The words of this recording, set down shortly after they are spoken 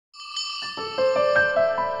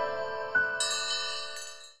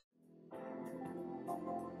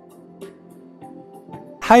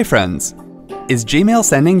Hi friends! Is Gmail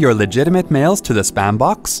sending your legitimate mails to the spam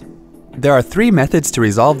box? There are 3 methods to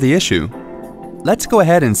resolve the issue. Let's go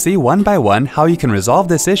ahead and see one by one how you can resolve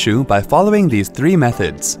this issue by following these 3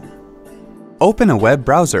 methods. Open a web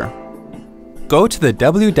browser. Go to the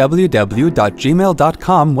www.gmail.com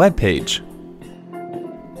webpage.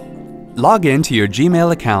 Log in to your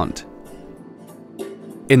Gmail account.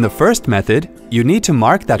 In the first method, you need to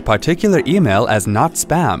mark that particular email as not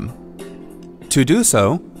spam. To do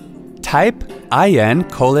so, type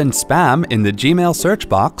IN:spam in the Gmail search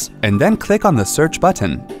box and then click on the search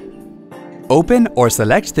button. Open or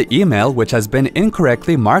select the email which has been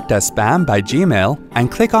incorrectly marked as spam by Gmail and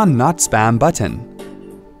click on Not Spam button.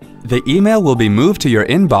 The email will be moved to your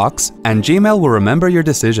inbox and Gmail will remember your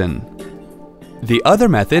decision. The other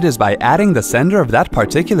method is by adding the sender of that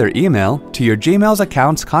particular email to your Gmail's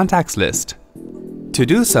account's contacts list. To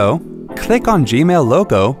do so, click on Gmail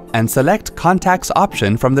logo and select Contacts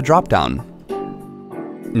option from the drop-down.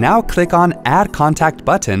 Now click on Add Contact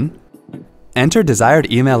button, enter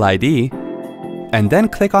desired email ID, and then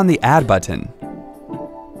click on the Add button.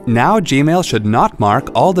 Now Gmail should not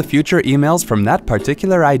mark all the future emails from that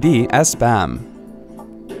particular ID as spam.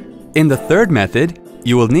 In the third method,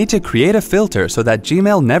 you will need to create a filter so that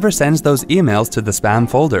Gmail never sends those emails to the spam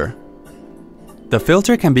folder. The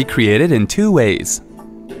filter can be created in 2 ways: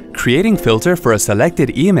 creating filter for a selected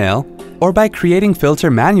email, or by creating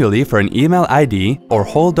filter manually for an email ID or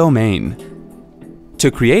whole domain.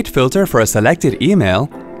 To create filter for a selected email,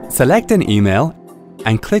 select an email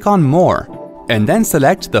and click on More, and then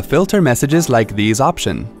select the filter messages like these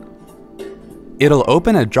option. It'll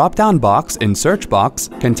open a drop-down box in search box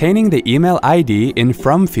containing the email ID in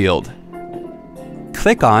From field.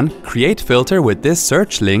 Click on Create filter with this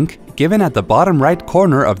search link given at the bottom right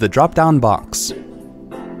corner of the drop-down box.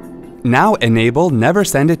 Now enable Never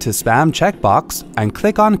Send It to Spam checkbox and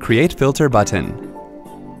click on Create Filter button.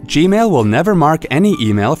 Gmail will never mark any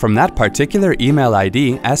email from that particular email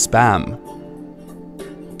ID as spam.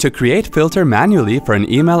 To create filter manually for an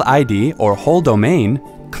email ID or whole domain,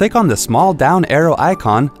 click on the small down arrow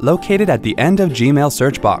icon located at the end of Gmail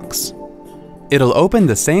search box. It'll open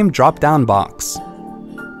the same drop-down box.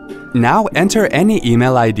 Now enter any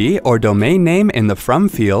email ID or domain name in the From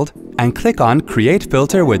field and click on Create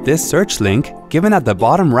Filter with this search link given at the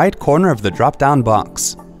bottom right corner of the drop-down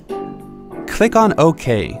box. Click on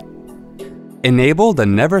OK. Enable the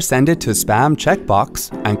Never Send It to Spam checkbox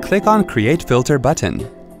and click on Create Filter button.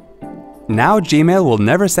 Now Gmail will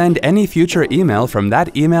never send any future email from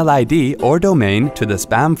that email ID or domain to the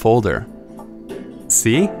spam folder.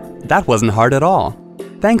 See? That wasn't hard at all.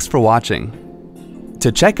 Thanks for watching.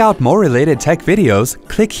 To check out more related tech videos,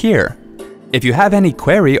 click here. If you have any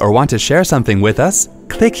query or want to share something with us,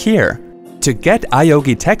 click here. To get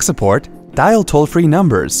iYogi tech support, dial toll-free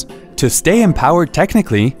numbers. To stay empowered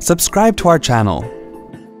technically, subscribe to our channel.